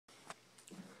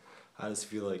I just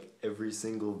feel like every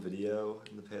single video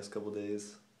in the past couple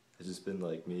days has just been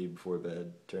like me before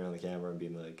bed, turning on the camera and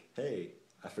being like, hey,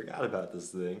 I forgot about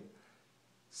this thing,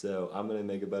 so I'm gonna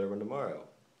make a better one tomorrow.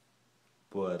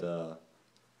 But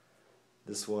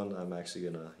this one I'm actually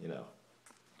gonna,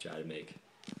 try to make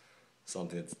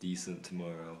something that's decent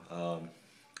tomorrow.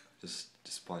 Just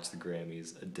watch the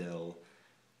Grammys. Adele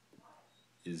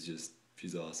is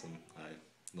she's awesome. I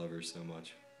love her so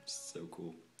much. It's so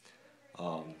cool.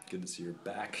 Good to see her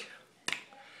back.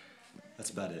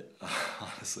 That's about it.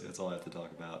 Honestly, that's all I have to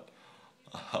talk about.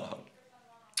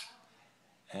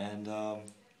 Um,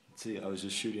 let's see, I was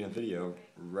just shooting a video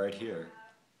right here,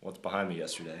 what's behind me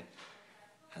yesterday,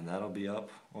 and that'll be up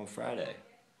on Friday.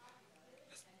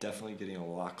 It's definitely getting a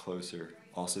lot closer.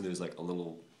 Also, there's like a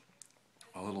little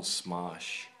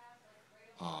smosh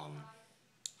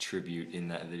tribute in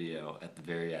that video at the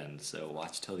very end, so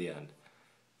watch till the end.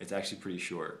 It's actually pretty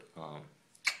short,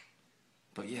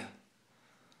 but yeah,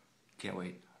 can't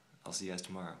wait. I'll see you guys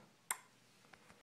tomorrow.